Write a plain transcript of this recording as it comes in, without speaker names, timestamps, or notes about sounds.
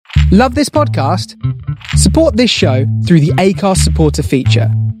Love this podcast? Support this show through the Acast supporter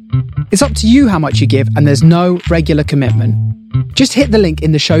feature. It's up to you how much you give, and there's no regular commitment. Just hit the link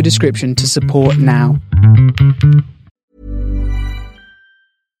in the show description to support now.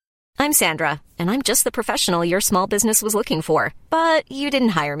 I'm Sandra, and I'm just the professional your small business was looking for. But you didn't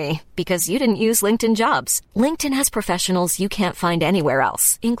hire me because you didn't use LinkedIn Jobs. LinkedIn has professionals you can't find anywhere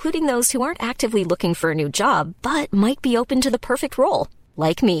else, including those who aren't actively looking for a new job, but might be open to the perfect role,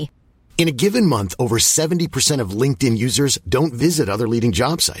 like me. In a given month, over 70% of LinkedIn users don't visit other leading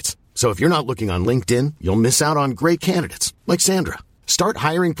job sites. So if you're not looking on LinkedIn, you'll miss out on great candidates like Sandra. Start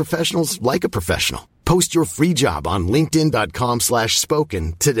hiring professionals like a professional. Post your free job on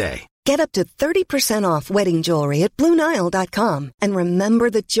linkedin.com/spoken today. Get up to 30% off wedding jewelry at BlueNile.com and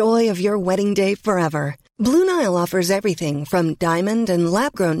remember the joy of your wedding day forever. Blue Nile offers everything from diamond and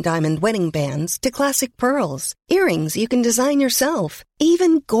lab-grown diamond wedding bands to classic pearls, earrings you can design yourself,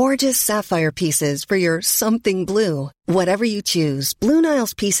 even gorgeous sapphire pieces for your something blue. Whatever you choose, Blue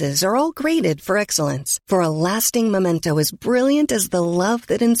Nile's pieces are all graded for excellence, for a lasting memento as brilliant as the love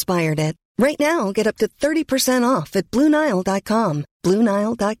that inspired it. Right now, get up to 30% off at BlueNile.com.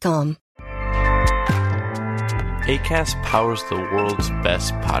 BlueNile.com. Acast powers the world's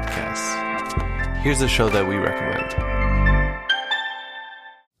best podcasts. Here's a show that we recommend.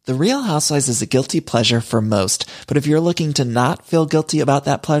 The Real Housewives is a guilty pleasure for most, but if you're looking to not feel guilty about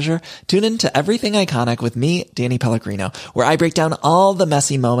that pleasure, tune in to Everything Iconic with me, Danny Pellegrino, where I break down all the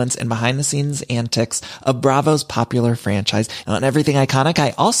messy moments and behind-the-scenes antics of Bravo's popular franchise. And on Everything Iconic,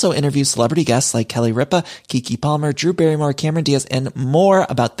 I also interview celebrity guests like Kelly Ripa, Keke Palmer, Drew Barrymore, Cameron Diaz, and more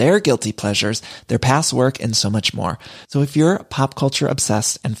about their guilty pleasures, their past work, and so much more. So if you're pop culture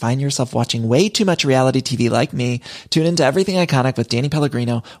obsessed and find yourself watching way too much reality TV like me, tune into Everything Iconic with Danny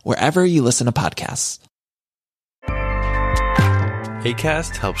Pellegrino, wherever you listen to podcasts.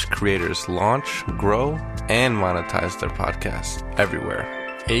 Acast helps creators launch, grow, and monetize their podcasts everywhere.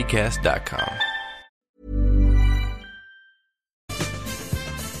 Acast.com.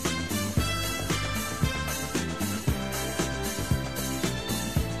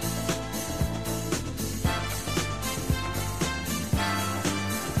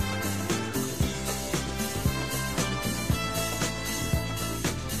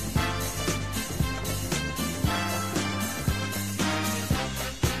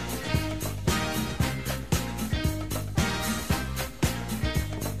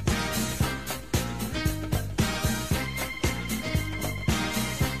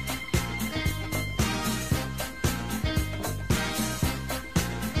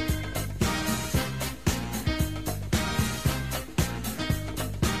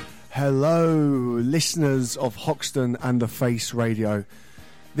 Hello, listeners of Hoxton and the Face Radio.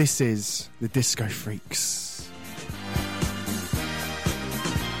 This is the Disco Freaks.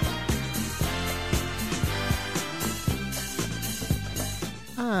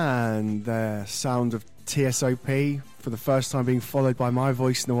 And the sound of TSOP for the first time being followed by my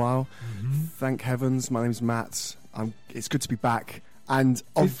voice in a while. Mm-hmm. Thank heavens, my name's Matt. It's good to be back. And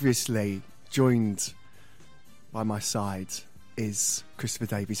obviously joined by my side is Christopher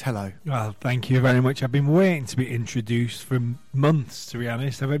Davies. Hello. Well, thank you very much. I've been waiting to be introduced for months, to be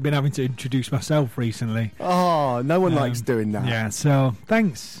honest. I've been having to introduce myself recently. Oh, no one likes doing that. Yeah, so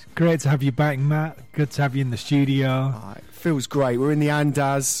thanks. Great to have you back, Matt. Good to have you in the studio. It feels great. We're in the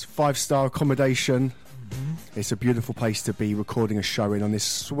Andaz 5-star accommodation. Mm-hmm. It's a beautiful place to be recording a show in on this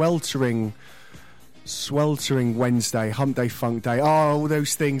sweltering Wednesday, hump day, funk day, all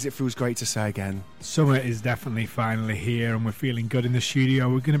those things. It feels great to say again. Summer is definitely finally here and we're feeling good in the studio.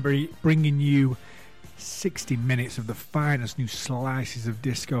 We're going to be bringing you 60 minutes of the finest new slices of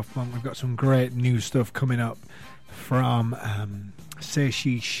disco funk. We've got some great new stuff coming up from Say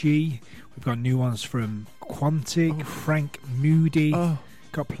She. We've got new ones from Quantic, Frank Moody.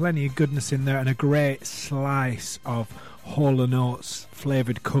 Got plenty of goodness in there and a great slice of Hall & Oates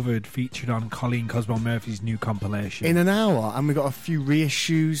flavoured covered featured on Colleen Cosmo Murphy's new compilation. In an hour, and we've got a few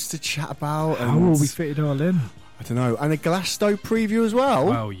reissues to chat about. How will we fit it all in? I don't know. And a Glasto preview as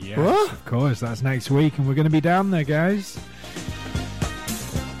well. Oh, yes, of course. That's next week, and we're going to be down there, guys.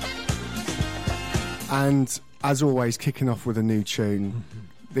 And as always, kicking off with a new tune.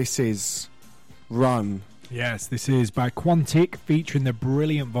 Mm-hmm. This is Run. Yes, this is by Quantic, featuring the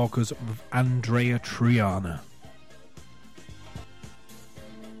brilliant vocals of Andrea Triana.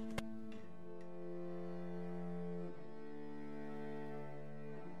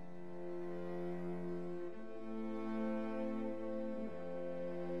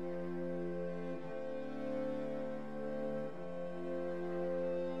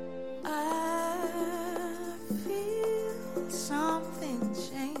 I feel something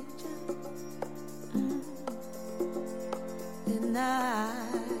changing. I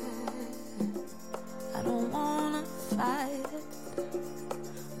don't wanna fight it,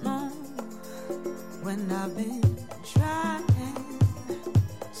 no, when I've been trying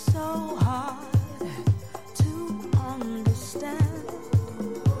so hard to understand,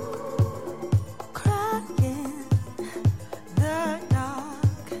 crying the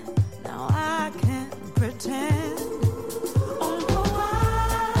dark, now I can't pretend.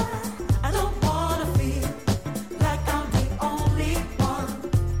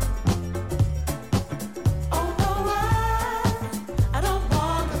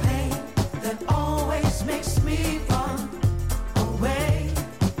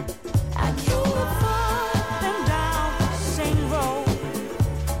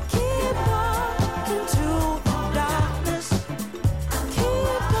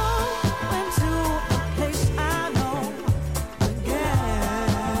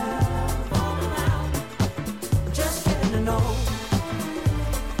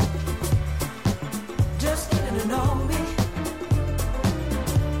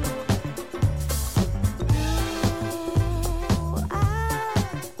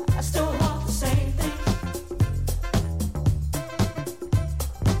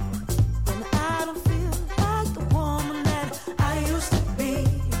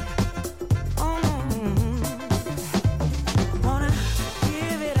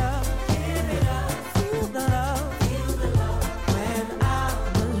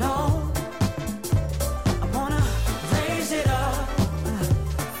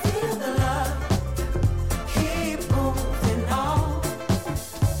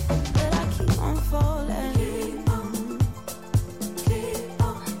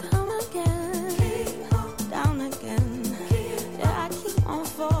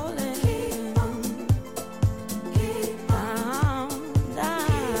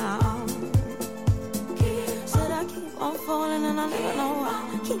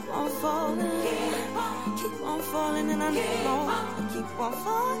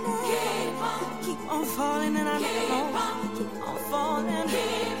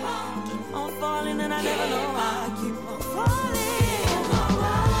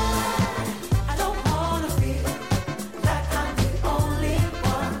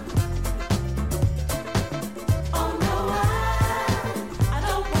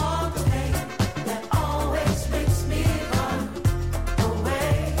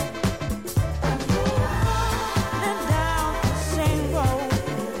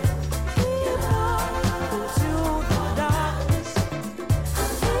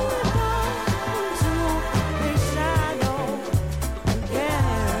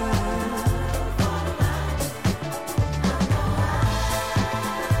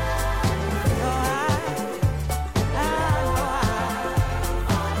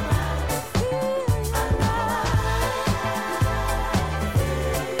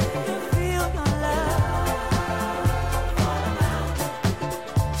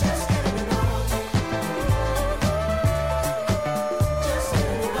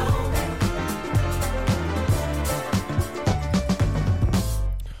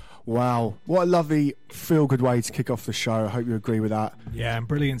 Wow, what a lovely feel-good way to kick off the show. I hope you agree with that. Yeah, and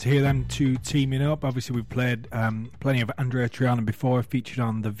brilliant to hear them two teaming up. Obviously, we've played plenty of Andrea Triana before, featured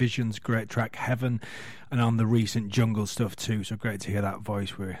on the Vision's great track Heaven, and on the recent Jungle stuff too. So great to hear that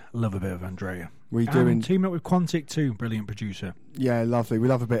voice. We love a bit of Andrea. We do. And teaming up with Quantic too, brilliant producer. Yeah, lovely. We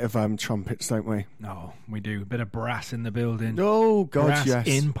love a bit of trumpets, don't we? No, we do. A bit of brass in the building. Oh, God, brass yes.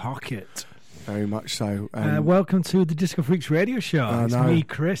 in pocket. Very much so. Welcome to the Disco Freaks radio show. It's me,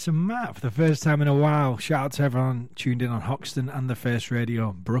 Chris, and Matt for the first time in a while. Shout out to everyone tuned in on Hoxton and the First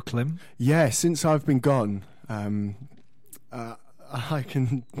Radio Brooklyn. Yeah, since I've been gone, I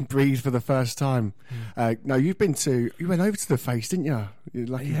can breathe for the first time. No, you went over to the Face, didn't you? You're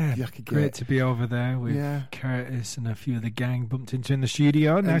lucky great to be over there with Curtis and a few of the gang bumped into in the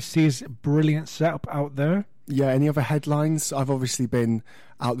studio. Nice to see his brilliant setup out there. Yeah, any other headlines? I've obviously been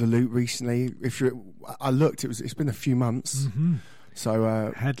out the loop recently. I looked, it's been a few months. Mm-hmm.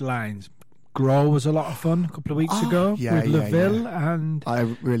 So headlines. Grow was a lot of fun a couple of weeks ago with LaVille and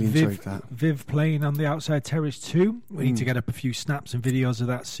I really enjoyed that. Viv playing on the Outside Terrace too. We need to get up a few snaps and videos of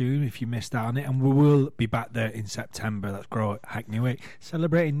that soon if you missed out on it. And we will be back there in September. That's Grow at Hackney Way.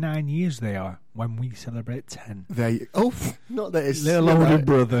 Celebrating 9 years they are when we celebrate 10. Not that it's little older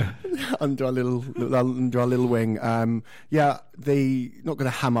brother under our little wing. Not going to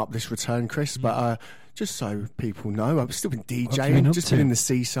ham up this return, Chris, but just so people know, I've still been What have you been DJing, up just to? been in the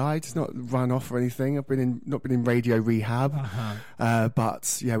seaside. It's not run off or anything. I've not been in radio rehab,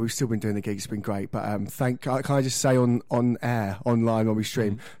 but yeah, we've still been doing the gigs. It's been great. But can I just say on air, online when we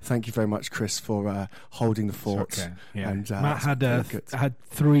stream, thank you very much, Chris, for holding the fort. Okay. Yeah. And Matt it's had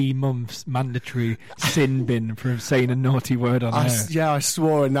 3 months mandatory sin bin for saying a naughty word on air. I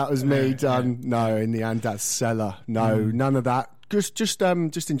swore, and that was me done. No, in the end, that's Cellar. No, none of that. Just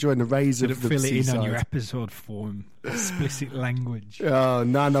enjoying the rays Did of it the fill it in seaside. on your episode form? Explicit language. Oh,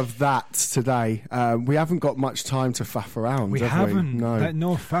 none of that today. We haven't got much time to faff around. We have haven't. No.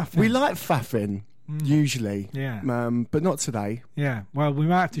 No faffing. We like faffing usually. Yeah. But not today. Yeah. Well, we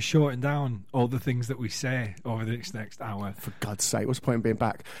might have to shorten down all the things that we say over the next hour. For God's sake, what's the point in being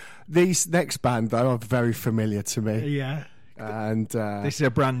back? These next band though are very familiar to me. Yeah. And This is a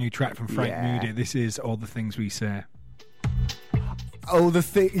brand new track from Frank yeah. Moody. This is All the Things We Say. oh, the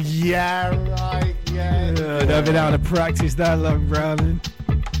thing. Yeah, right. Yeah. I've been out of practice that long, Browning.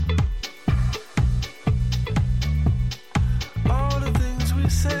 All the things we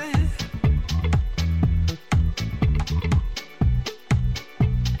say.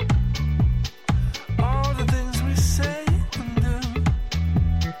 All the things we say and do.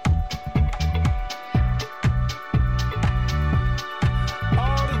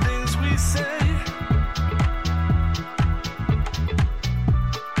 All the things we say.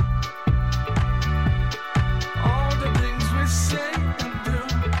 All the things we say and do.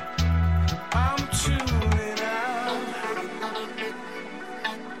 I'm tuning out.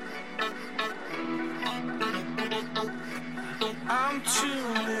 I'm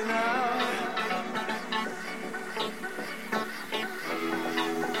tuning out.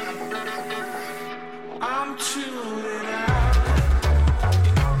 I'm tuning out.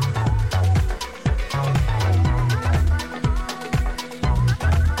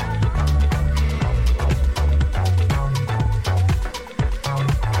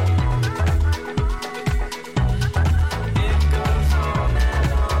 It goes on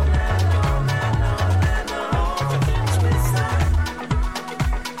and on and on and on and on. All the things we say.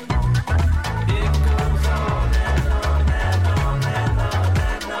 It goes on and on and on and on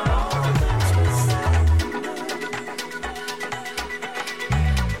and on.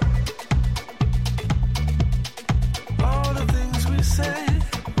 All the things we say.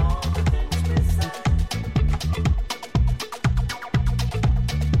 All the things we say.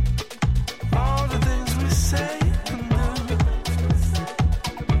 All the things we say. All the things we say and do.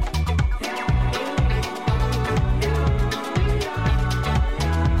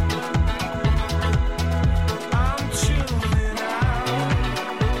 I'm tuning out.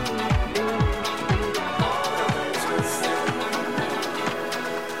 All the things we say.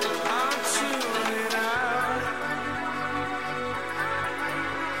 I'm tuning out.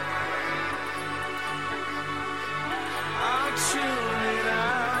 I'm tuning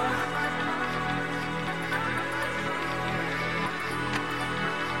out.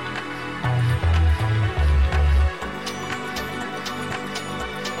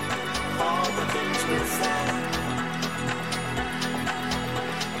 All the things we say.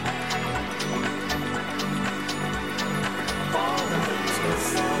 All the things we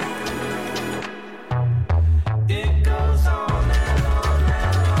say. It goes on and on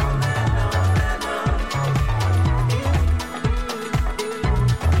and on and on and on.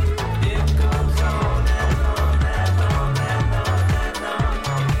 It goes on and on and on and on and on.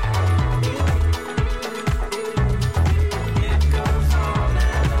 It goes on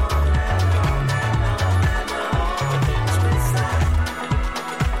and on and on and on and on. All the things we say.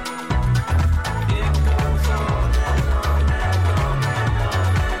 It goes on and on and on and on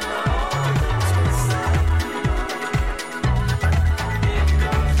and on. All the things we say. It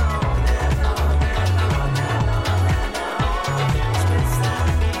goes on and on and on and on and on. All the things we say.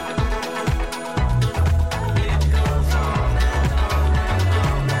 It goes on and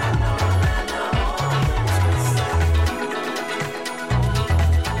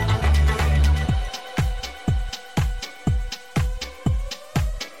on and on and on and on.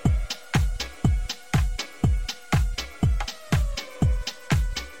 All the things we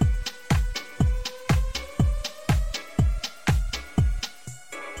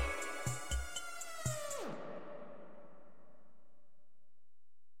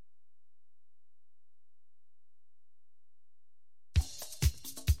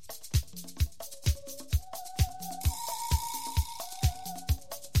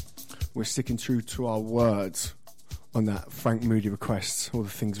We're sticking true to our words on that Frank Moody request. All the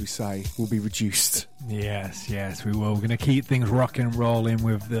things we say will be reduced. Yes, we will. We're going to keep things rocking and rolling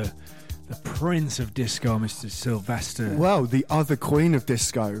with the the Prince of Disco, Mr. Sylvester. Well, the other queen of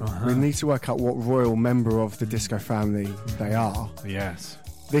disco. Uh-huh. We need to work out what royal member of the disco family they are. Yes.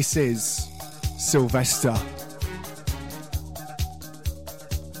 This is Sylvester.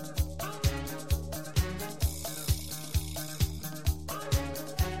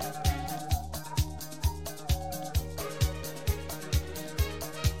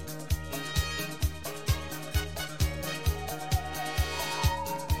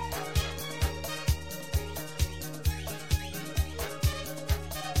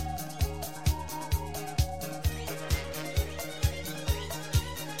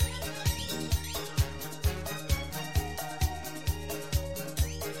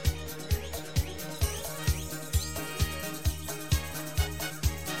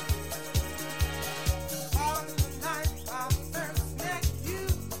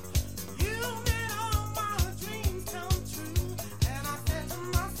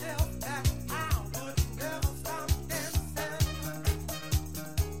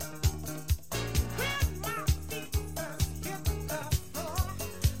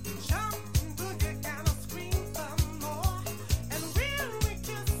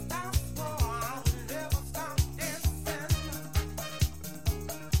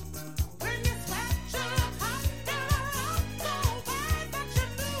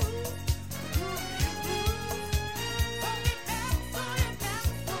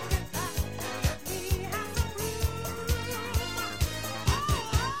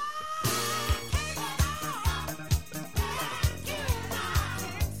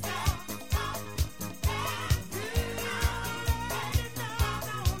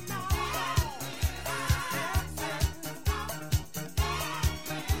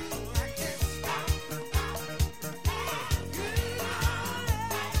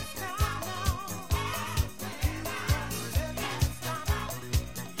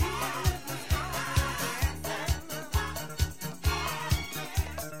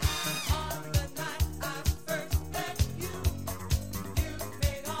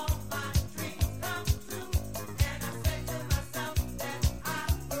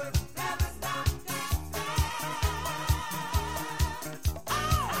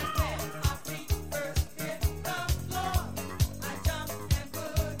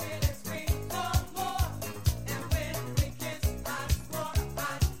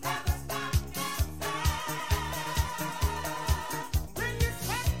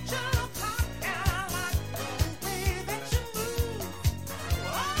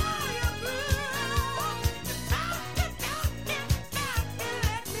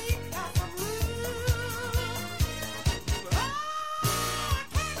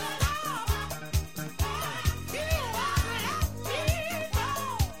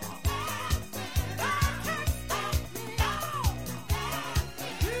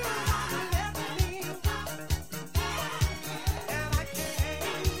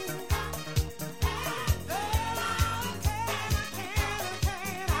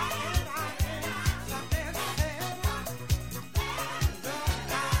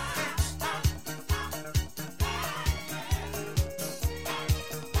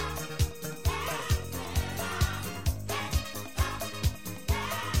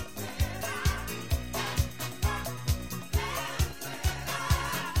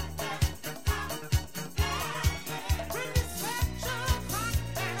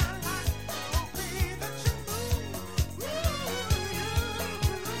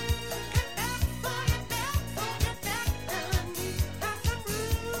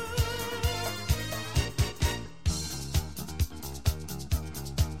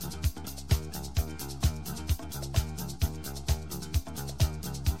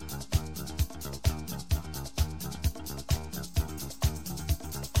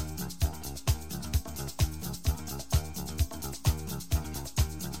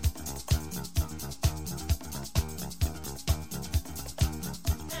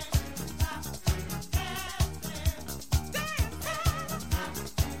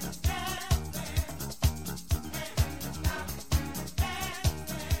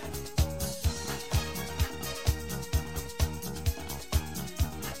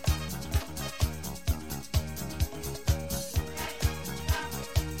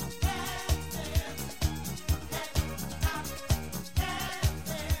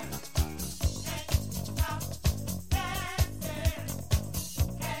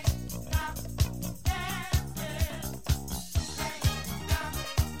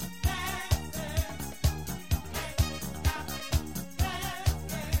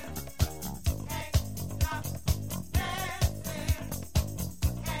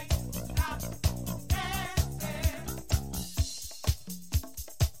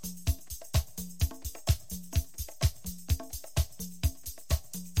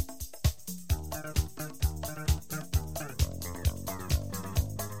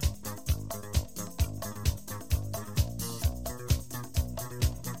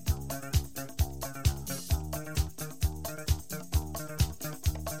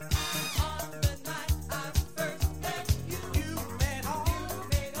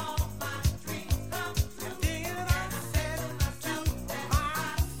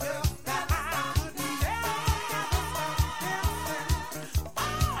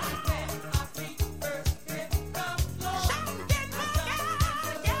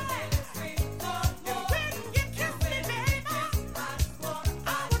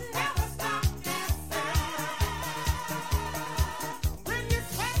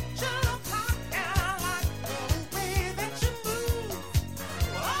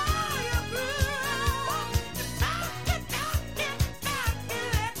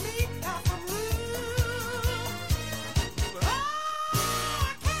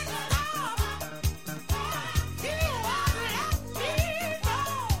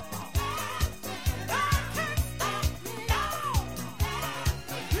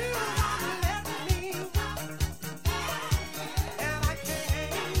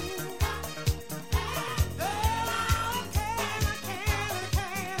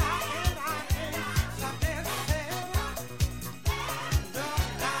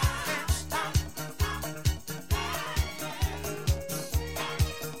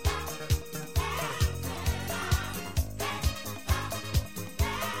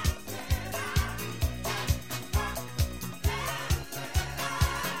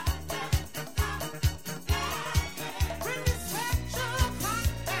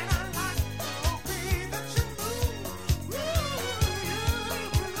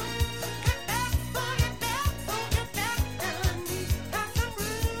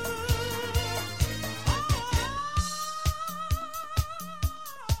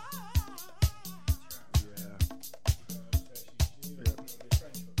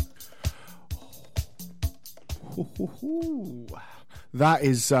 That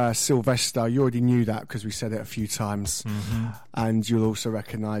is Sylvester. You already knew that because we said it a few times. And you'll also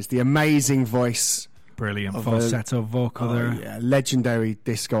recognise the amazing voice. Brilliant of falsetto vocal there. Yeah, legendary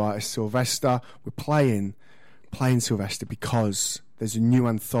disco artist Sylvester. We're playing Sylvester because there's a new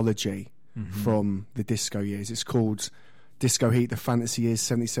anthology from the disco years. It's called Disco Heat, the Fantasy Years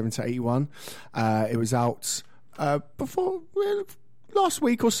 77 to 81. It was out before last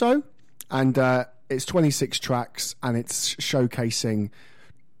week or so, and it's 26 tracks, and it's showcasing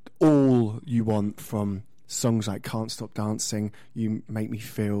all you want from songs like Can't Stop Dancing, You Make Me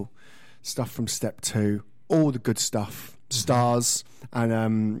Feel, stuff from Step 2, all the good stuff, Stars,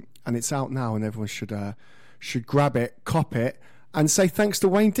 and it's out now, and everyone should grab it, cop it, and say thanks to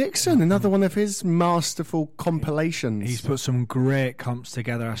Wayne Dixon, another one of his masterful compilations. He's put some great comps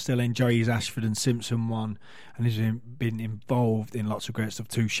together. I still enjoy his Ashford and Simpson one, and he's been involved in lots of great stuff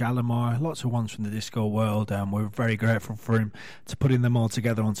too. Shalimar, lots of ones from the disco world. We're very grateful for him to putting them all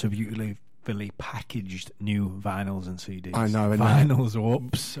together onto beautifully packaged new vinyls and CDs. I know. Vinyls,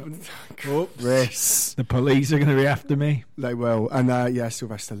 whoops. Yes. The police are going to be after me. They will. And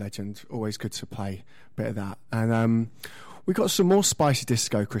Sylvester Legend, always good to play a bit of that. And we got some more spicy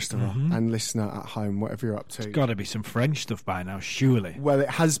disco, Christopher, and listener at home, whatever you're up to. It's got to be some French stuff by now, surely. Well, it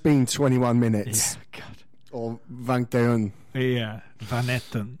has been 21 minutes. Yeah, God. Or 21. Yeah, Van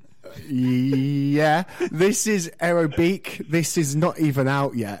Etten. Yeah. This is Aerobeak. This is not even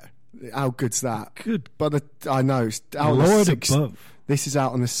out yet. How good's that? Good. But I know. It's out Lord on the above. This is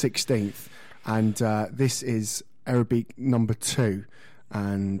out on the 16th. And this is Aerobeak number 2.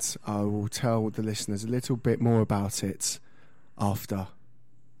 And I will tell the listeners a little bit more about it after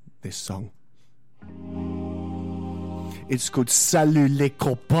this song. It's called Salut les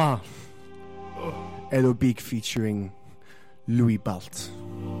copains. Aerobeak featuring Louis Balt.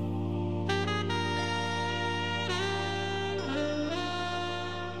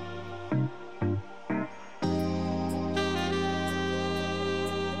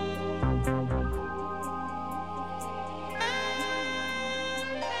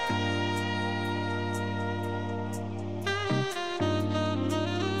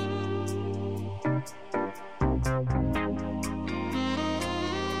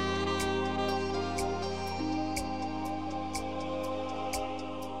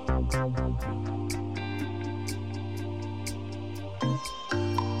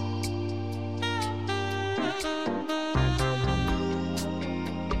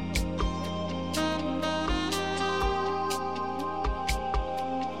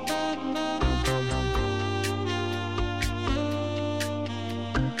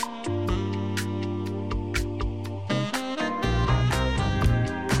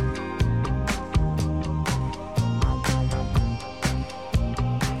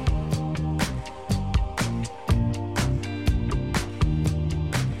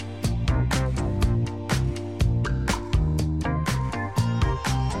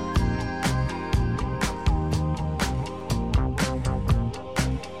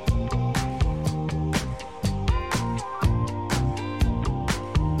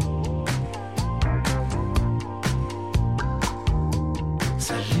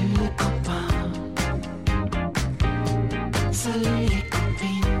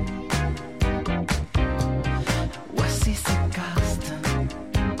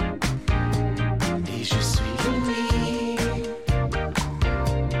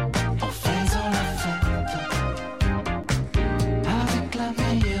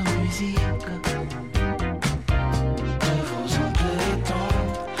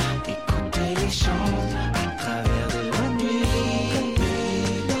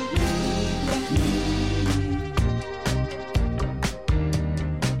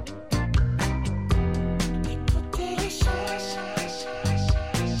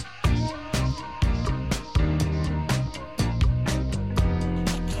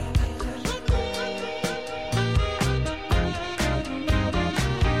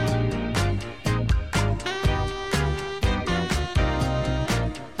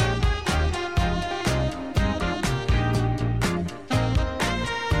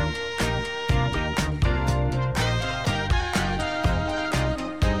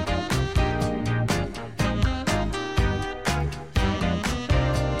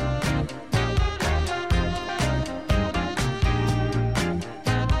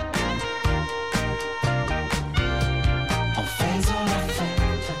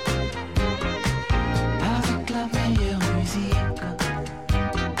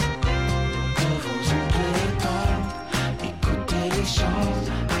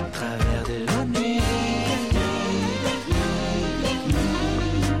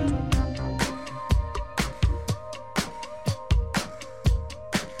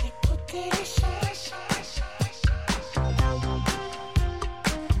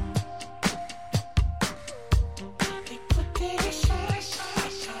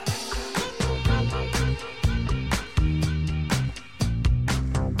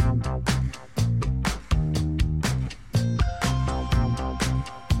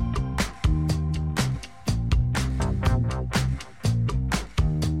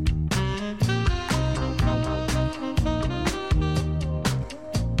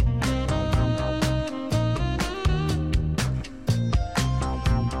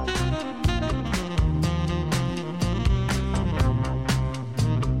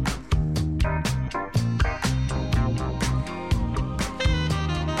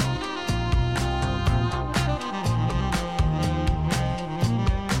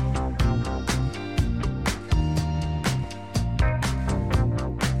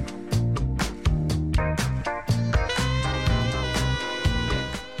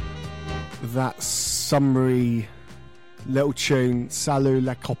 that summery little tune, Salut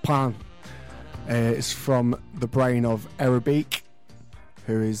les copains, is from the brain of Arabic,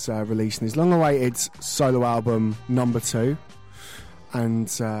 who is releasing his long-awaited solo album number 2, and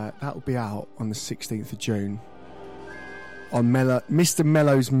that will be out on the 16th of June on Mr.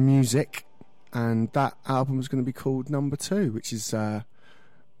 Mello's Music, and that album is going to be called Number 2, which is a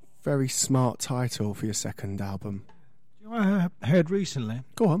very smart title for your second album. You know what I heard recently?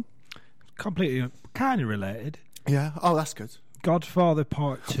 Go on. Completely, kind of related. Yeah. Oh, that's good. Godfather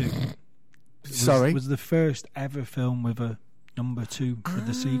Part 2 was the first ever film with a number 2 for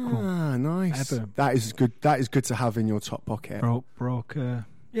the sequel. Ah, nice. Ever. That is good. That is good to have in your top pocket.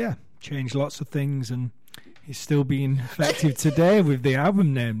 Changed lots of things, and it's still being effective today with the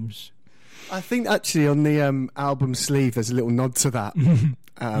album names. I think actually on the album sleeve there's a little nod to that.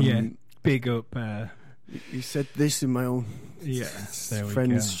 Big up. You said this in my own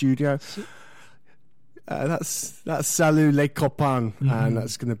friend's studio. That's Salut les copains, and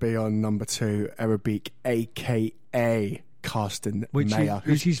that's going to be on number 2, Arabic, aka Carsten Meyer,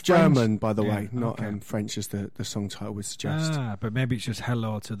 who's German, French, by the way, not French as the song title would suggest. But maybe it's just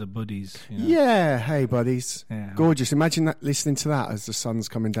hello to the buddies. You know? Yeah, hey buddies. Yeah. Gorgeous. Imagine that, listening to that as the sun's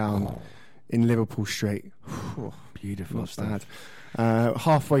coming down in Liverpool Street. Beautiful stuff.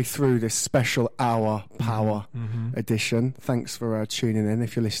 Halfway through this special hour power edition. Thanks for tuning in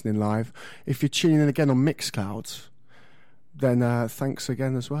if you're listening live. If you're tuning in again on Mixcloud, then thanks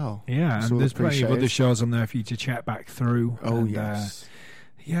again as well. Yeah, and there's plenty of other shows on there for you to chat back through. Yes.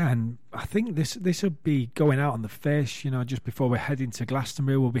 And I think this will be going out on the Fish, just before we're heading to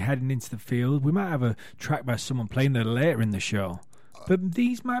Glastonbury. We'll be heading into the field. We might have a track by someone playing there later in the show. But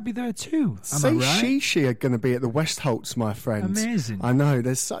these might be there too. Am I right? Shishi are going to be at the Westholtz, my friend. Amazing. I know.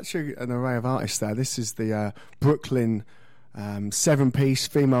 There's such an array of artists there. This is the Brooklyn 7-piece,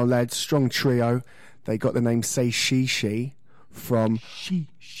 female-led, strong trio. They got the name Say Shishi from...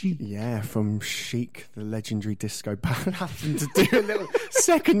 Yeah, from Chic, the legendary disco band. Happened to do a little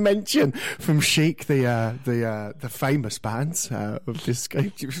second mention from Chic, the famous band of disco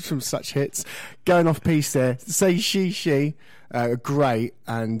from such hits. Going off piece there. Say She, great,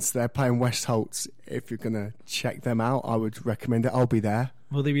 and they're playing Westholtz. If you're gonna check them out, I would recommend it. I'll be there.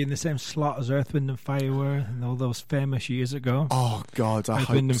 Will they be in the same slot as Earth, Wind and Fire were and all those famous years ago? Oh God, I hope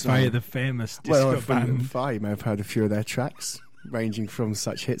so. Earth, Wind and Fire, the famous disco Earth, band. Wind and Fire, you may have heard a few of their tracks, ranging from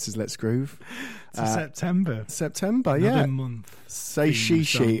such hits as Let's Groove to September, yeah. Month. Say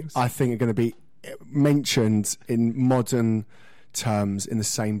She, I think are going to be mentioned in modern terms in the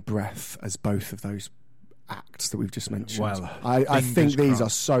same breath as both of those acts that we've just mentioned. Well, I think these are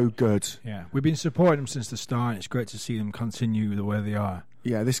so good. Yeah, we've been supporting them since the start, and it's great to see them continue the way they are.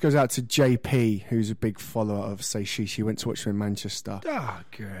 Yeah, this goes out to JP, who's a big follower of Say She. Went to watch them in Manchester. Ah,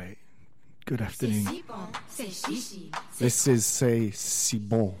 great. Good afternoon. This is C'est Si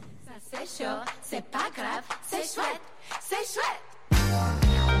Bon. C'est chaud, c'est pas grave, c'est chouette, c'est chouette.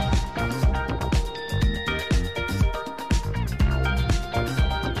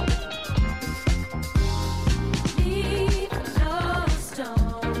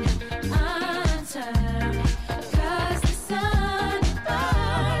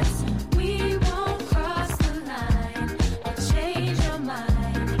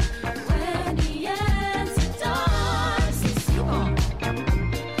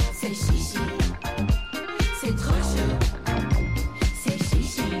 C'est trop chaud, c'est chic.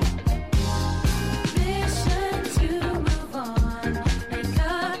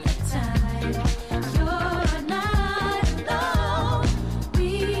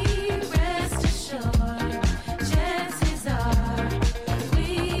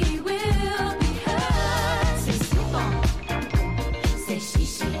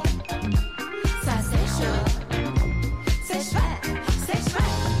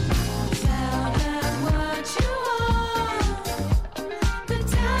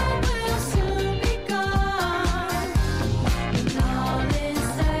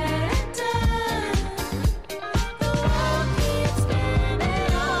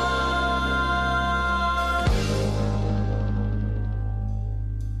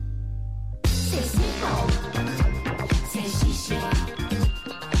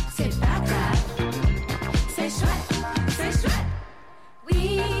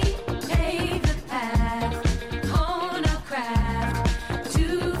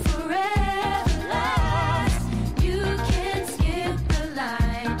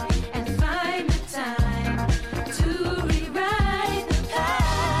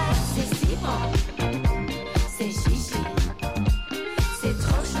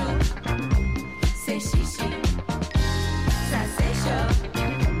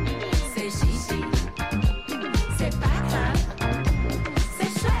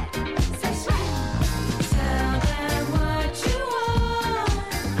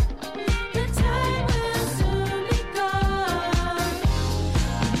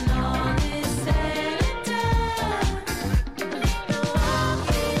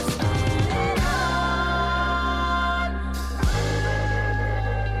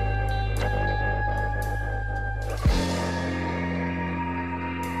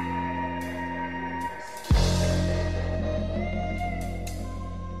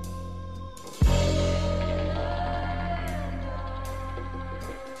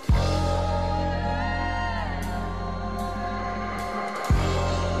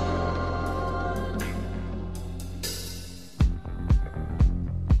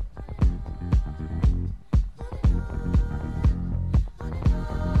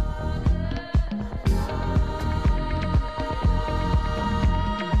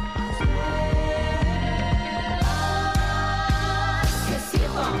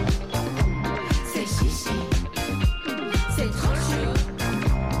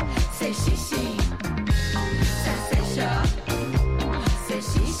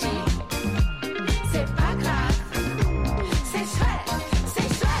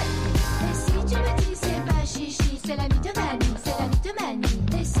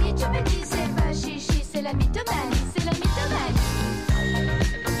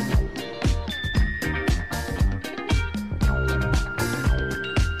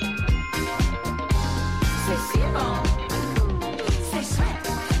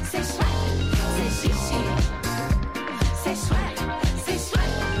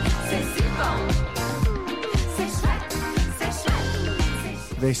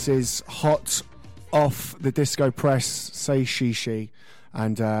 This is hot off the disco press, Say Shishi,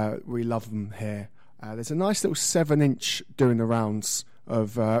 and we love them here. There's a nice little 7-inch doing the rounds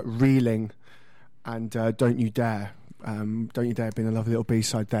of Reeling and Don't You Dare. Don't You Dare being a lovely little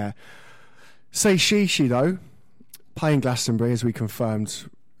B-side there. Say Shishi, though, playing Glastonbury, as we confirmed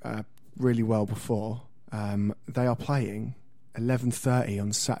really well before. They are playing 11:30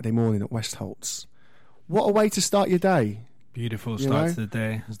 on Saturday morning at Westholtz. What a way to start your day. Beautiful start to the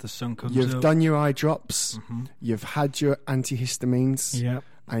day as the sun comes up. You've done your eye drops, you've had your antihistamines, Yep.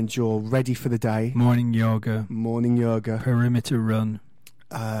 and you're ready for the day. Morning yoga. Perimeter run.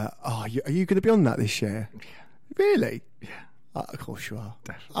 Are you going to be on that this year? Yeah. Really? Yeah. Of course you are.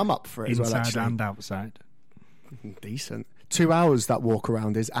 Definitely. I'm up for it as well, Inside actually. and outside. Decent. 2 hours that walk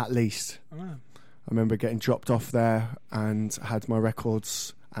around is at least. Oh. I remember getting dropped off there and had my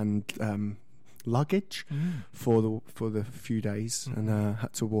records and luggage for the few days, and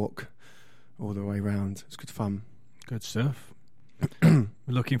had to walk all the way around. It's good fun. Good stuff. We're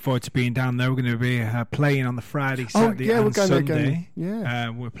looking forward to being down there. We're going to be playing on the Friday, Saturday, and we're going Sunday. Yeah.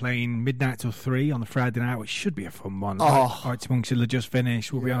 We're playing midnight till 3 on the Friday night, which should be a fun one. Oh. Arctic Monks will have just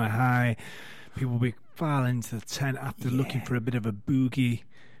finished. We'll be on a high. People will be filing into the tent after looking for a bit of a boogie.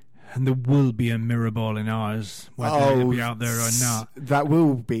 And there will be a mirror ball in ours, whether it'll be out there or not. That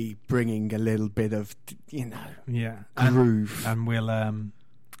will be bringing a little bit of, groove. And we'll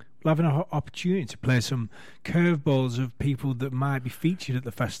have an opportunity to play some curveballs of people that might be featured at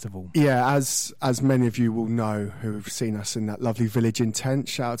the festival. Yeah, as many of you will know who have seen us in that lovely village in Tent.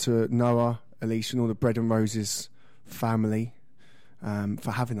 Shout out to Noah, Elise, and all the Bread and Roses family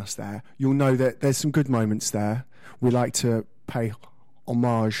for having us there. You'll know that there's some good moments there. We like to pay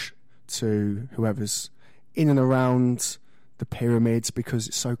homage to whoever's in and around the pyramids because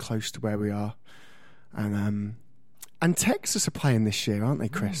it's so close to where we are. And Texas are playing this year, aren't they,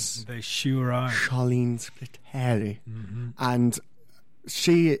 Chris? They sure are. Charlene Spiteri. And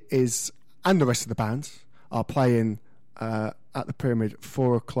she is, and the rest of the band, are playing at the Pyramid at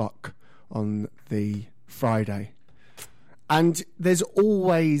 4 o'clock on the Friday. And there's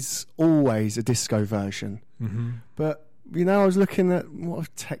always a disco version. But, I was looking at what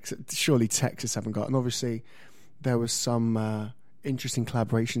Texas, surely Texas haven't got. And obviously there was some interesting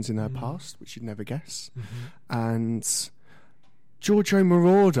collaborations in her past, which you'd never guess. And Giorgio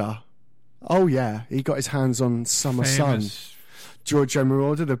Moroder, he got his hands on Summer Sun. Giorgio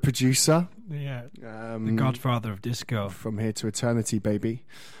Moroder, the producer, the godfather of disco, from Here to Eternity, baby,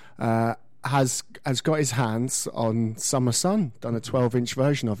 has got his hands on Summer Sun. Done a 12-inch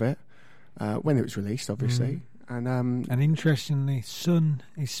version of it when it was released, obviously. And interestingly, sun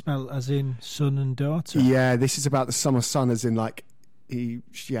is spelt as in son and daughter. Yeah, this is about the Summer Sun, as in like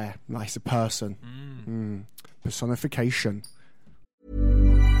nice a person. Personification.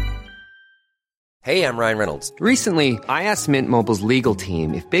 Hey, I'm Ryan Reynolds. Recently, I asked Mint Mobile's legal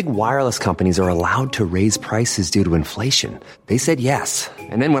team if big wireless companies are allowed to raise prices due to inflation. They said yes.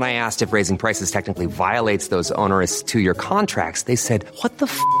 And then when I asked if raising prices technically violates those onerous 2-year contracts, they said, "What the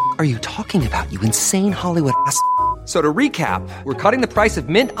f*** are you talking about, you insane Hollywood ass?" So to recap, we're cutting the price of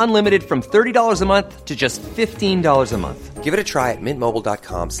Mint Unlimited from $30 a month to just $15 a month. Give it a try at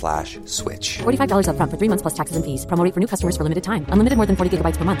mintmobile.com/switch. $45 up front for 3 months plus taxes and fees. Promo rate for new customers for limited time. Unlimited more than 40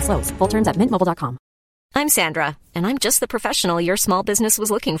 gigabytes per month. Slows full terms at mintmobile.com. I'm Sandra, and I'm just the professional your small business was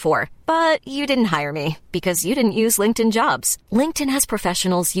looking for. But you didn't hire me because you didn't use LinkedIn Jobs. LinkedIn has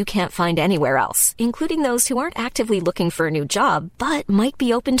professionals you can't find anywhere else, including those who aren't actively looking for a new job, but might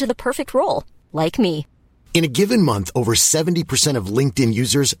be open to the perfect role, like me. In a given month, over 70% of LinkedIn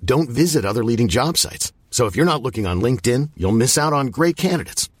users don't visit other leading job sites. So if you're not looking on LinkedIn, you'll miss out on great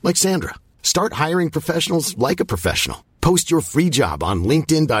candidates like Sandra. Start hiring professionals like a professional. Post your free job on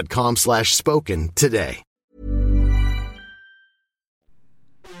linkedin.com/spoken today.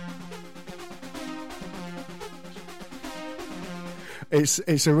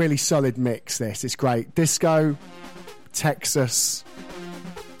 It's a really solid mix, this. It's great. Disco, Texas,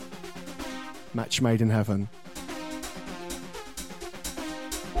 match made in heaven.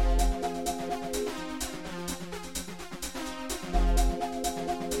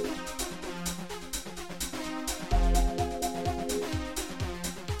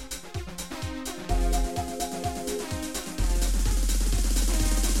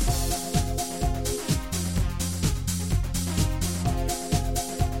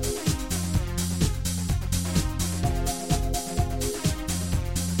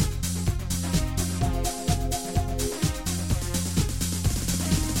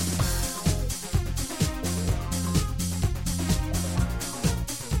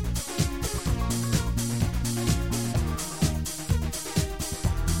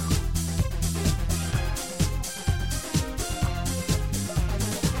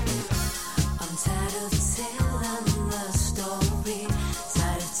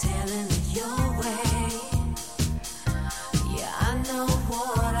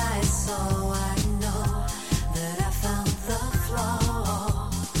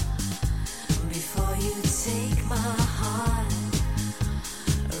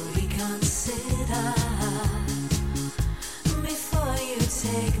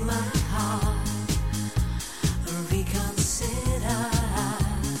 take my heart, reconsider.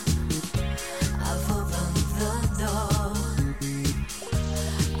 I've opened the door.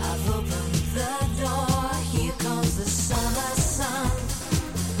 I've opened the door. Here comes the summer sun.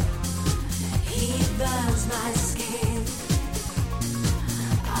 He burns my skin.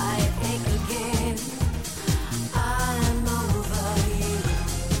 I ache again. I'm over you.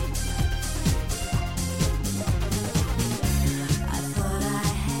 I thought I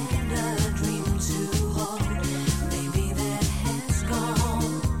had a dream to hold. Maybe that has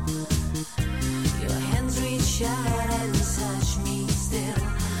gone. Your hands reach out and touch me still,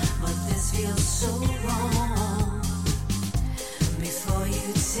 but this feels so wrong. Before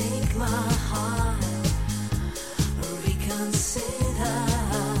you take my heart, reconsider.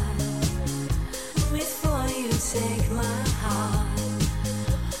 Before you take my heart,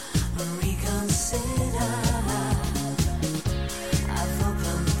 reconsider. I've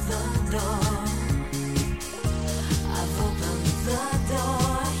opened the door. I've opened the door.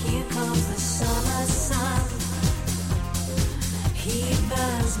 Here comes the summer sun. He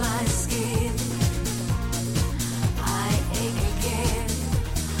burns my skin. I ache again.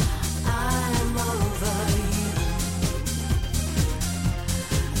 I'm over you.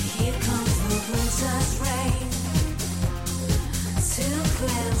 Here comes the winter's rain to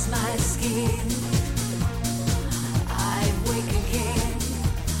cleanse my skin. I wake again.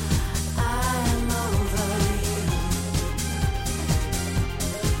 I'm over you.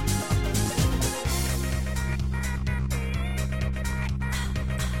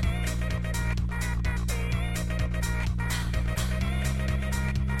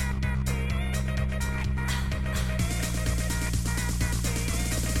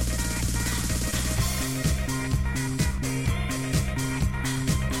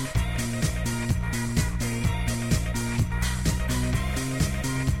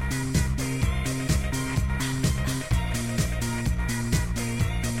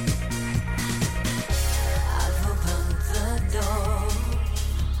 I've opened the door.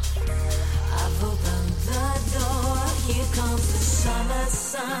 I've opened the door. Here comes the summer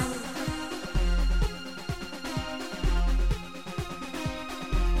sun.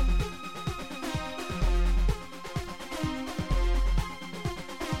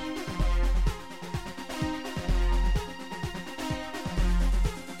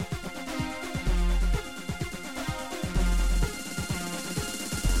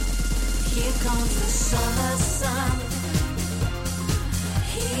 Here comes the summer sun.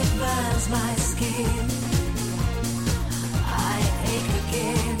 He burns my skin. I ache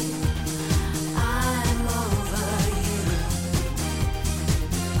again. I'm over you.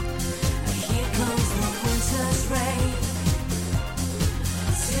 Here comes the winter's rain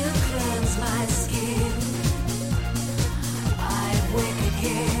to cleanse my skin. I wake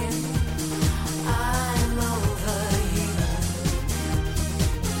again. I'm over you.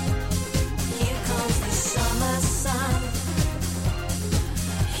 Here comes the summer sun.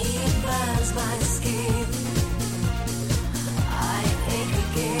 He burns my skin. I ache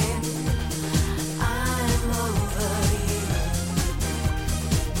again. I'm over you.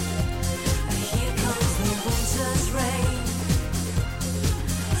 Here comes the winter's rain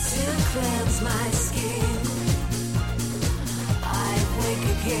to cleanse my skin. I wake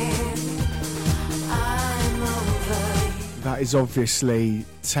again. I'm over you. That is obviously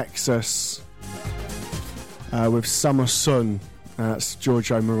Texas with Summer Sun. That's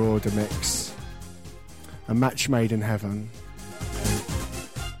Giorgio Moroder mix. A Match Made in Heaven.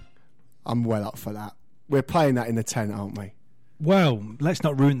 I'm well up for that. We're playing that in the tent, aren't we? Well, let's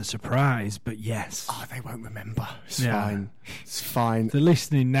not ruin the surprise, but yes. Oh, they won't remember. It's Yeah. fine. It's fine. They're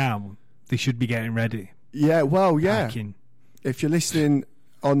listening now. They should be getting ready. Yeah, well, yeah. Packing. If you're listening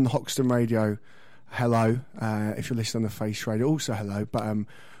on Hoxton Radio, hello. If you're listening on the Face Radio, also hello. But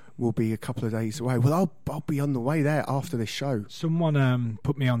we'll be a couple of days away. Well, I'll be on the way there after this show. Someone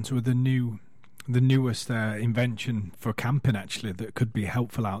put me onto the newest invention for camping, actually, that could be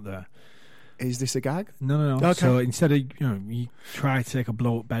helpful out there. Is this a gag? No. Okay. So instead of, you try to take a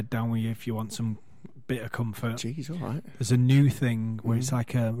blow-up bed down with you if you want some bit of comfort. Jeez, all right. There's a new thing where it's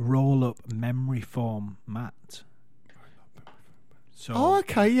like a roll-up memory foam mat. So Oh,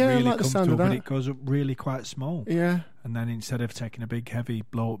 okay, yeah, I really like the sound of comfortable, that. But it goes up really quite small. Yeah, And then instead of taking a big heavy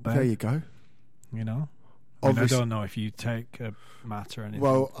blow-up bed, there you go. you know, I don't know if you take a mat or anything.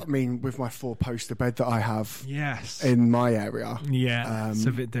 Well, I mean, with my 4-poster bed that I have yes. in my area, it's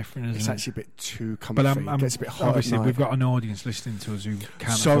a bit different, isn't it? It's actually a bit too comfy. But it gets a bit hot. Obviously, at night. we've got an audience listening to us who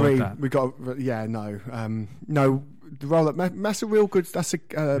can't Sorry, afford that. we got no. The roll-up that's a real good. That's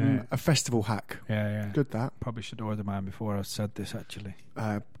a festival hack. Yeah. Good that. Probably should order mine before I said this. Actually,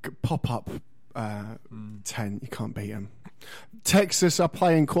 pop-up tent. You can't beat them. Texas are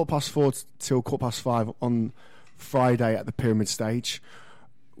playing 4:15 till 5:15 on Friday at the Pyramid Stage.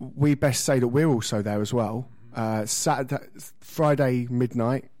 We best say that we're also there as well. Friday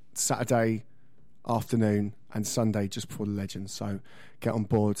midnight, Saturday afternoon, and Sunday just before the Legends. So get on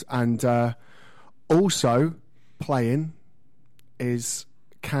board. And also playing is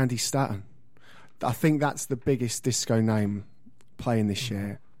Candy Staton. I think that's the biggest disco name playing this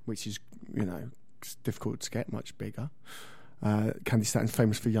year, which is, it's difficult to get much bigger. Candy Staton's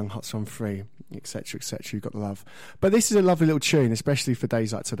famous for Young Huts on Free, etc., etc. You've got the love. But this is a lovely little tune, especially for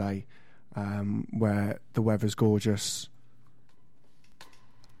days like today, where the weather's gorgeous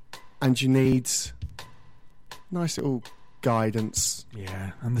and you need nice little guidance.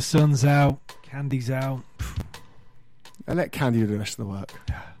 Yeah, and the sun's out, Candy's out. And let Candy do the rest of the work.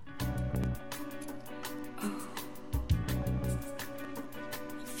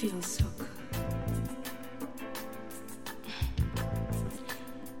 It feels so good.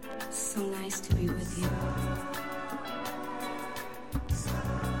 So nice to be with you.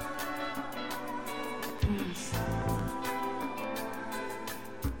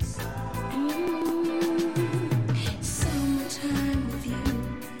 Summertime with you,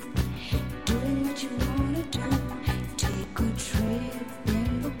 doing what you wanna do. Take a trip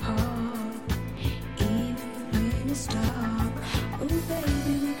in the park, even when it's dark. Oh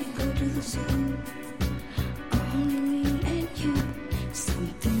baby, we can go to the zoo. Only me and you.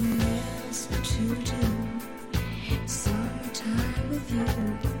 Something else to do. Summertime with you.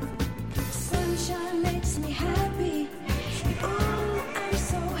 Sunshine makes me happy. Oh, I'm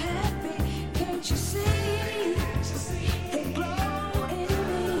so happy. Can't you see the glow in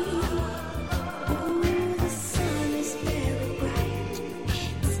me? Oh, the sun is very bright.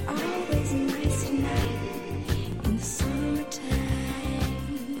 It's always nice tonight in the summertime.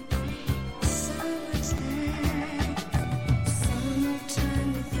 Summertime.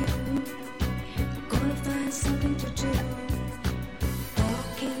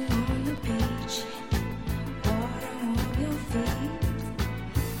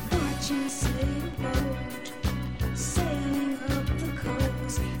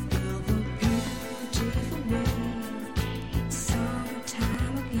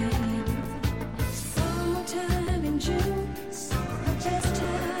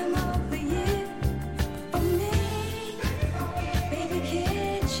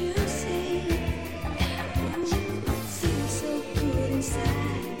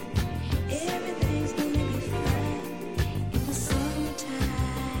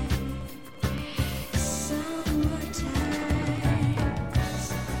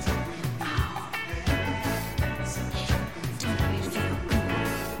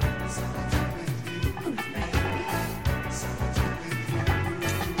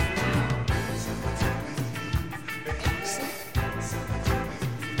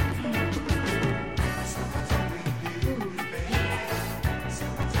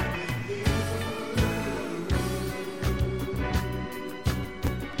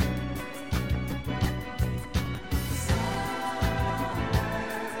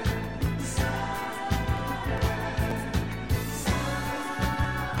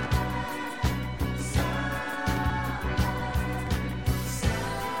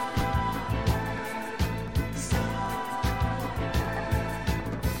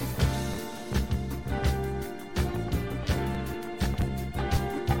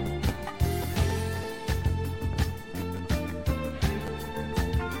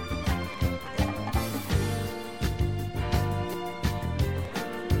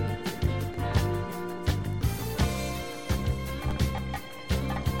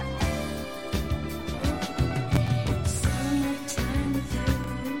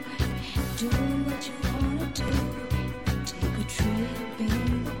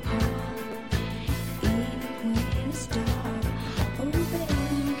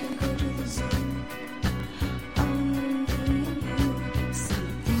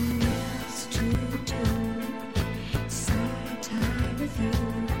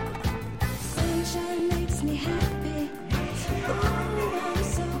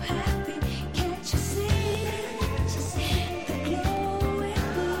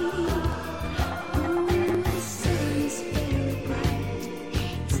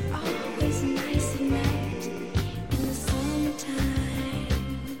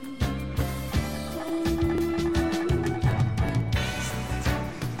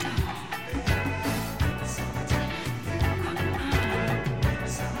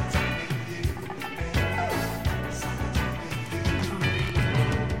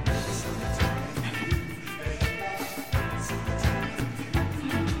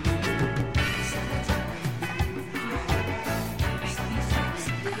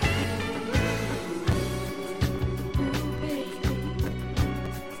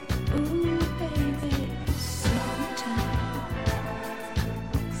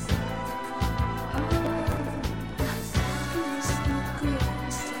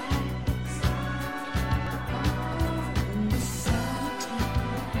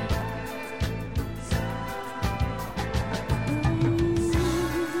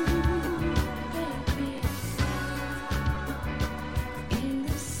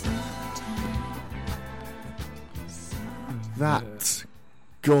 that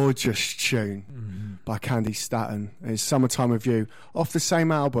gorgeous tune by Candy Staton is Summertime with You, off the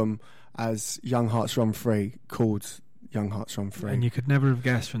same album as Young Hearts Run Free, called Young Hearts Run Free. And you could never have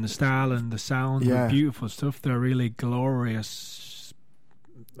guessed from the style and the sound, the beautiful stuff. They're really glorious.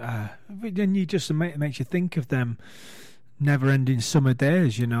 And you just makes you think of them never-ending summer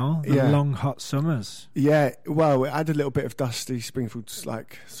days, the long hot summers. Yeah, well, it had a little bit of Dusty Springfield's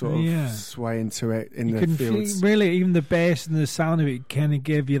sort of sway into it in the fields. Really, even the bass and the sound of it kind of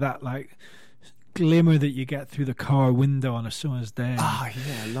gave you that glimmer that you get through the car window on a summer's day. Ah,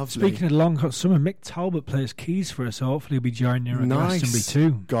 yeah, lovely. Speaking of long hot summer, Mick Talbot plays keys for us, so hopefully he'll be joining her at Glastonbury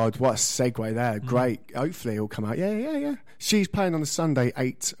too. God, what a segue there. Great. Hopefully he'll come out. Yeah. She's playing on the Sunday,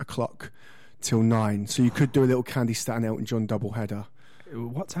 8 o'clock till 9, so you could do a little Candy Staton Elton John double header.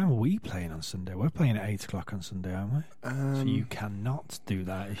 What time are we playing on Sunday? We're playing at 8 o'clock on Sunday, aren't we? So you cannot do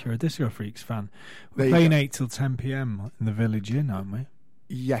that if you're a Disco Freaks fan. We're playing 8 till 10 p.m. in the Village Inn, aren't we?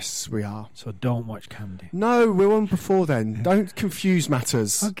 Yes, we are. So don't watch Candy. No, we're on before then. Don't confuse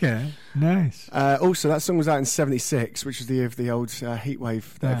matters. Okay, nice. Also, that song was out in 76, which is the year of the old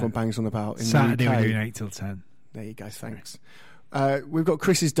heatwave that everyone bangs on about in Saturday the UK. we're doing 8 till 10. There you go, thanks. We've got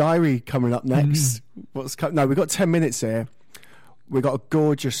Chris's diary coming up next. We've got 10 minutes here. We've got a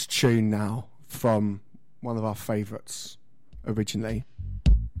gorgeous tune now from one of our favourites originally.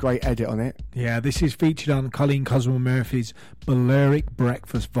 Great edit on it. Yeah, this is featured on Colleen Cosmo Murphy's Balearic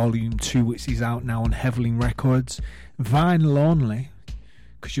Breakfast Volume 2, which is out now on Heveling Records. Vinyl only,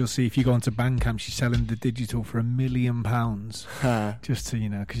 because you'll see if you go onto Bandcamp, she's selling the digital for £1 million. Just to,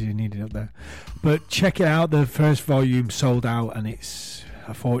 because you need it up there. But check it out, the first volume sold out and it's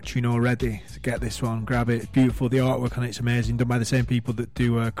a fortune already. So get this one, grab it. It's beautiful. The artwork on it's amazing, done by the same people that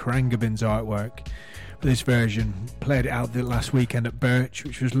do Karangabin's artwork. This version played it out the last weekend at Birch,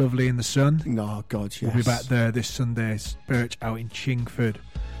 which was lovely in the sun. Oh God, yes. We'll be back there this Sunday. It's Birch out in Chingford.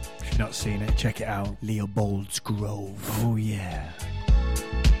 If you've not seen it, check it out. Leopold's Grove. Oh yeah.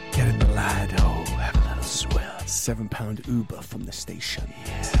 Get in the Lido, have a little swim. £7 Uber from the station.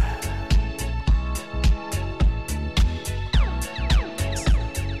 Yeah.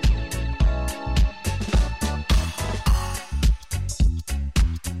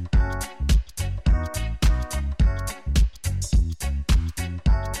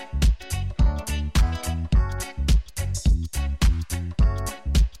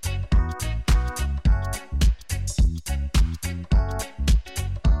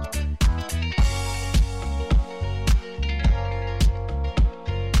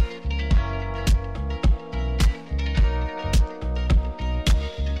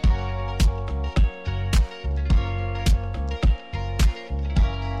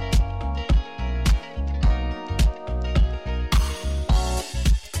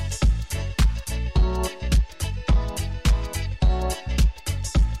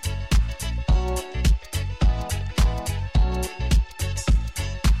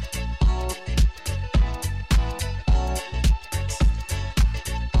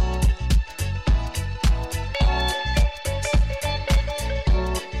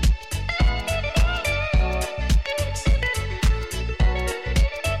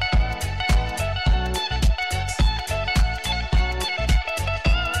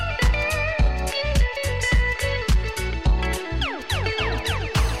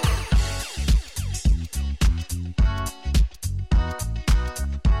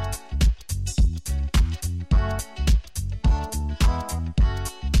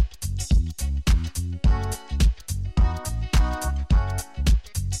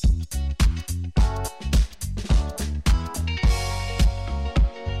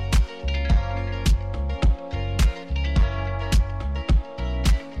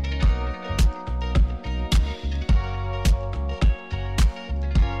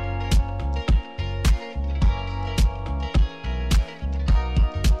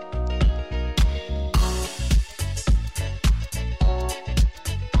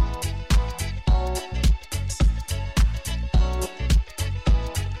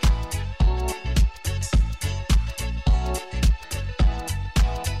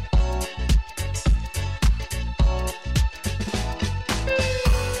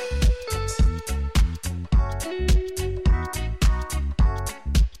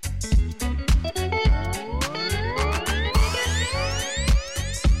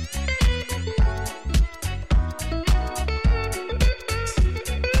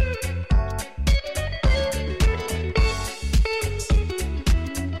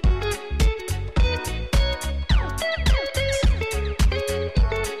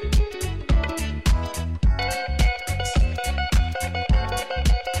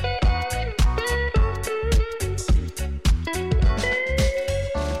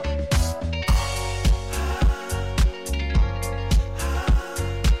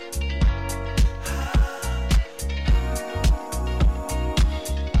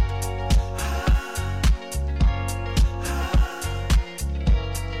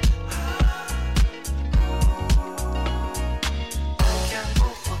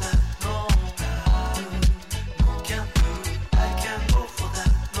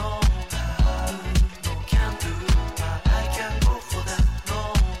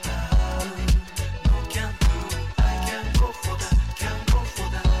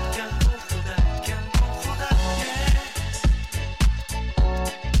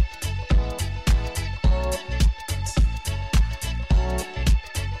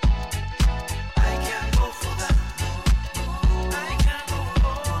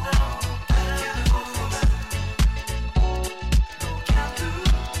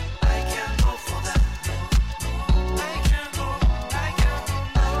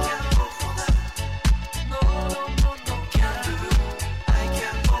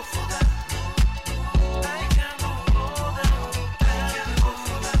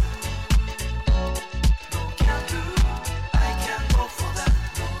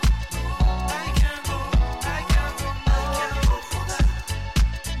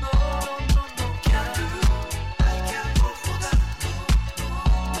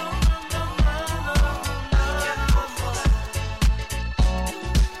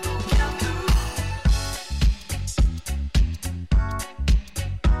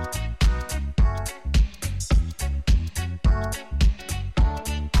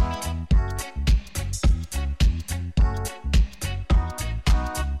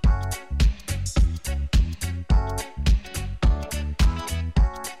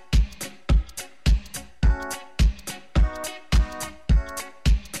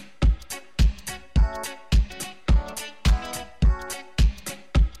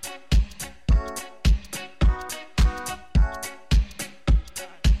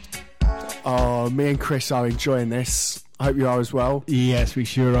 Oh, me and Chris are enjoying this. I hope you are as well. Yes, we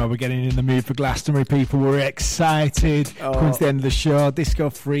sure are. We're getting in the mood for Glastonbury, people. We're excited. Coming to the end of the show. Disco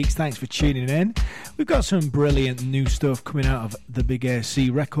Freaks, thanks for tuning in. We've got some brilliant new stuff coming out of the Big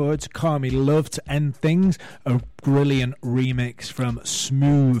AC Records. Call Me Love to End Things, a brilliant remix from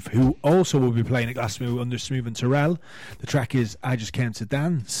Smooth, who also will be playing at Glastonbury under Smooth and Terrell. The track is I Just Came to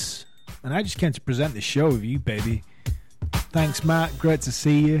Dance. And I just came to present this show with you, baby. Thanks, Matt. Great to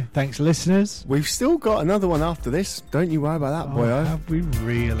see you. Thanks, listeners. We've still got another one after this. Don't you worry about that, boyo. Have we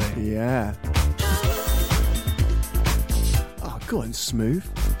really? Yeah. Oh, go on, Smooth.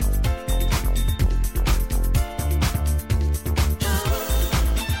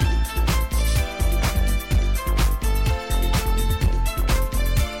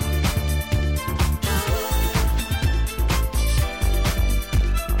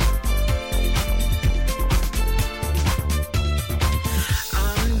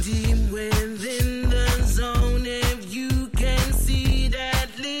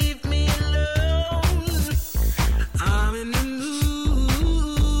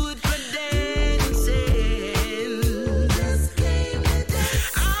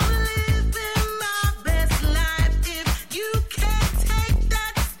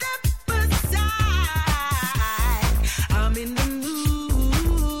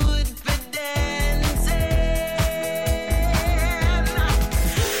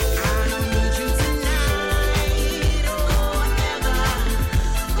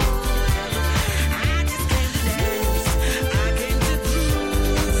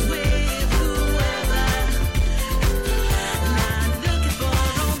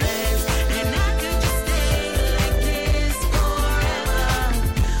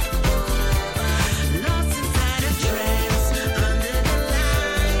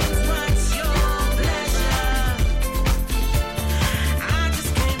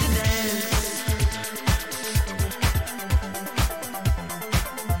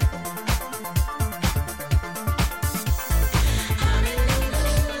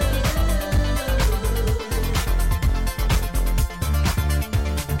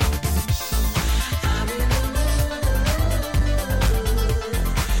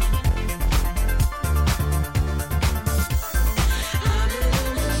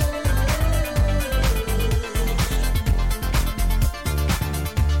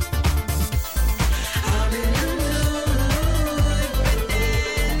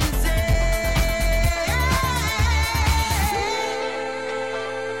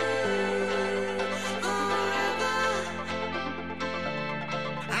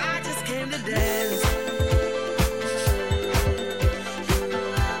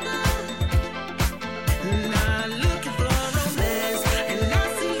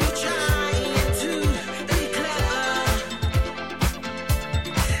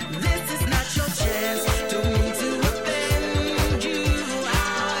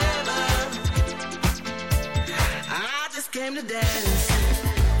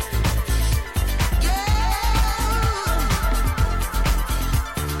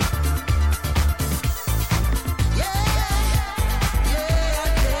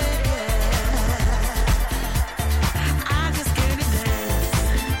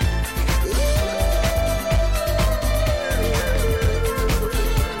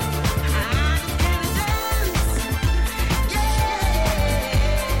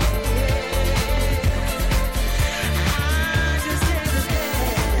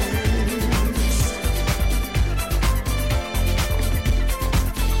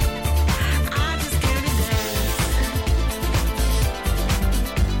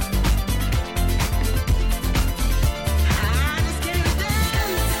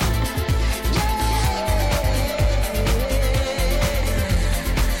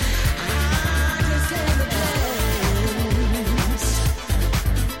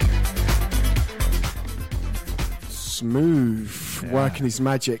 Smooth, working his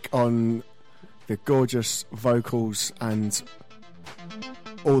magic on the gorgeous vocals and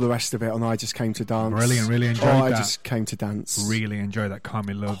all the rest of it on I Just Came to Dance. Brilliant, really enjoyed that. I Just Came to Dance. Really enjoyed that. Call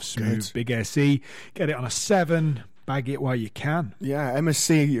Me Love, Smooth, good. Big SE. Get it on a 7. Bag it while you can. Yeah, Emma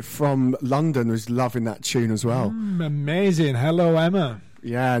C from London was loving that tune as well. Amazing. Hello, Emma.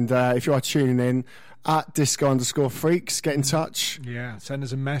 Yeah, and if you are tuning in at disco_freaks, get in touch. Yeah, send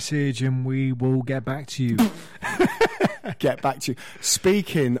us a message and we will get back to you. Get back to you.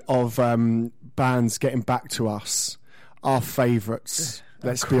 Speaking of bands getting back to us, our favourites.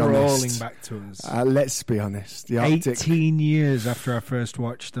 Let's be honest. Crawling back to us. Let's be honest. The Arctic. 18 years after I first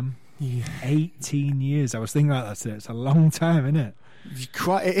watched them. Yeah. 18 years. I was thinking about that today. It's a long time, isn't it?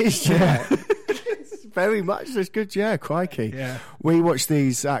 It is, yeah. Very much. It's good. Yeah, crikey. Yeah. We watched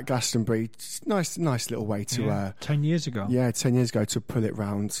these at Glastonbury. It's nice little way to. 10 years ago. Yeah, 10 years ago to pull it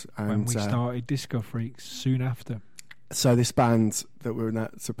round. And, when we started Disco Freaks soon after. So this band that we're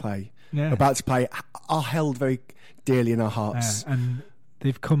about to play, are held very dearly in our hearts. And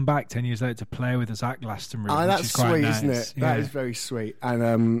they've come back 10 years later to play with us at Glastonbury. Oh, which that's is quite sweet, nice. isn't it? Yeah. That is very sweet.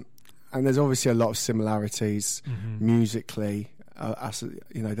 And there's obviously a lot of similarities musically.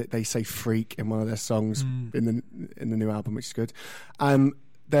 They say "freak" in one of their songs in the new album, which is good.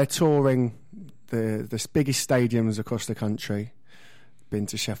 They're touring the biggest stadiums across the country. Been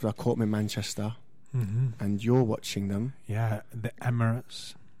to Sheffield. I caught them in Manchester, and you're watching them. Yeah, the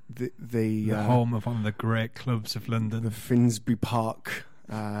Emirates, the home of one of the great clubs of London, the Finsbury Park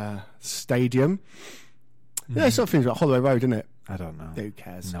Stadium. Yeah, it's not Finsbury, Holloway Road, isn't it? I don't know. Who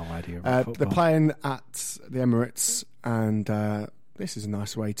cares? No idea about football. They're playing at the Emirates, and this is a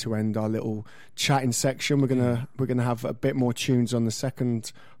nice way to end our little chatting section. We're gonna have a bit more tunes on the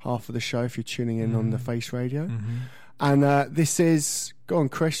second half of the show if you're tuning in on the Face Radio. And this is, go on,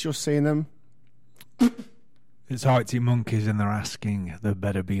 Chris, you're seeing them. It's Arctic Monkeys, and they're asking, there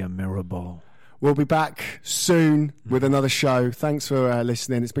better be a mirror ball. We'll be back soon with another show. Thanks for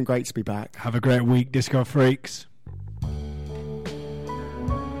listening. It's been great to be back. Have a great week, Disco Freaks.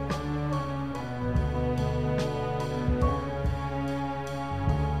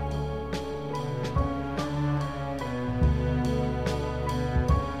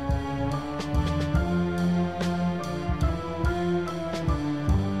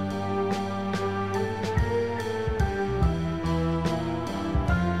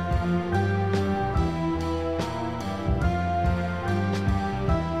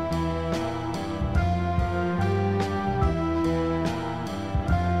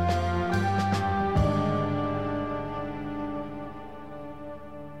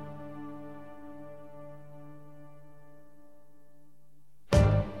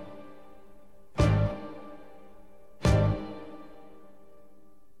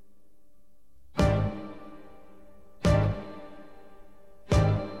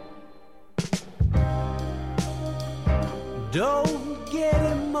 Don't get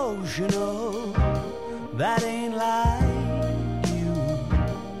emotional, that ain't like you.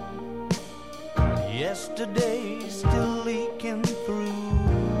 Yesterday's still leaking through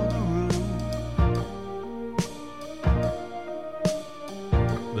the roof,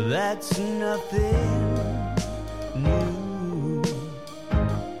 but that's nothing new.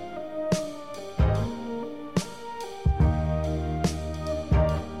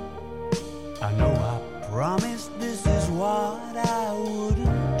 I know I promised this is what I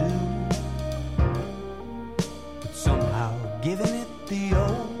wouldn't do, but somehow giving it the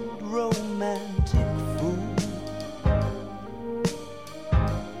old romantic fool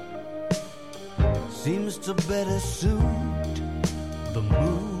seems to better suit the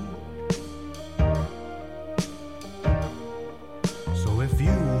mood. So if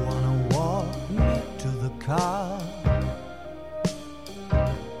you wanna walk me to the car,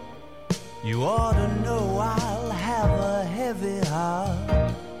 you ought to know I'll have a heavy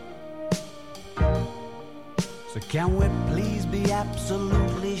heart. So can we please be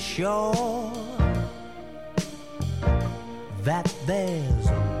absolutely sure that there's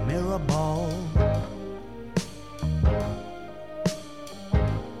a mirror ball?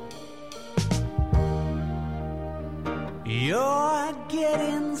 You're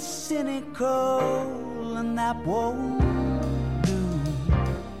getting cynical and that won't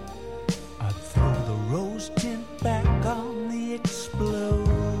rose tint back on the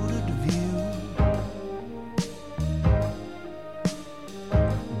exploded view.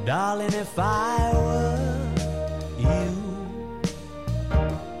 Darling, if I were you,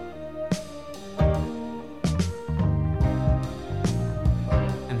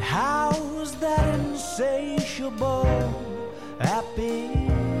 and how's that insatiable appetite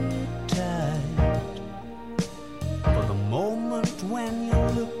for the moment when you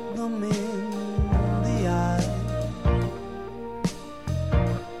look them in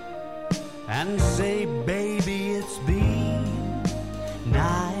and say, baby, it's been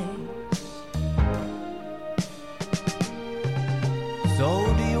nice.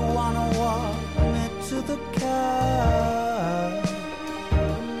 So do you wanna walk me to the car?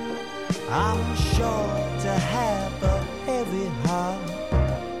 I'm sure to have a heavy heart.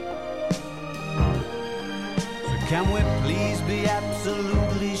 So can we please be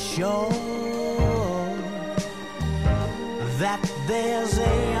absolutely sure that there's a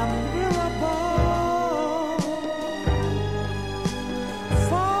mirror ball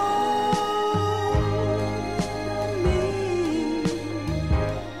for me?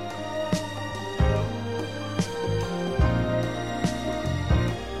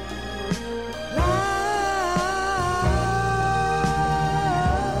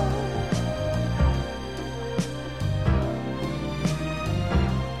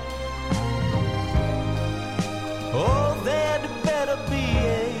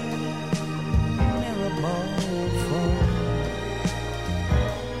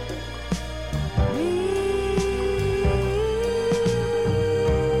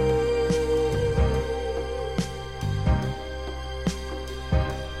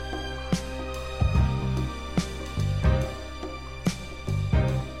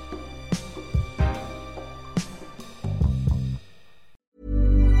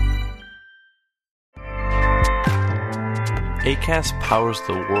 Acast powers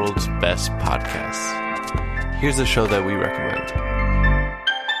the world's best podcasts. Here's a show that we recommend.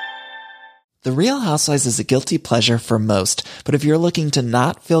 The Real Housewives is a guilty pleasure for most, but if you're looking to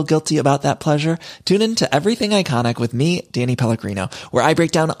not feel guilty about that pleasure, tune in to Everything Iconic with me, Danny Pellegrino, where I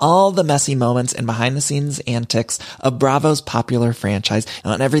break down all the messy moments and behind-the-scenes antics of Bravo's popular franchise.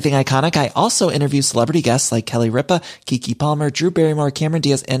 And on Everything Iconic, I also interview celebrity guests like Kelly Ripa, Keke Palmer, Drew Barrymore, Cameron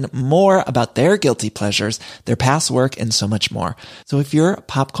Diaz, and more about their guilty pleasures, their past work, and so much more. So if you're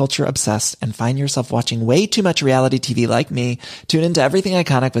pop culture obsessed and find yourself watching way too much reality TV like me, tune in to Everything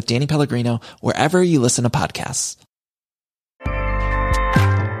Iconic with Danny Pellegrino, wherever you listen to podcasts.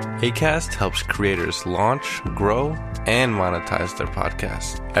 Acast helps creators launch, grow, and monetize their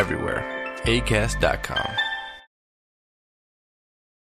podcasts everywhere. Acast.com.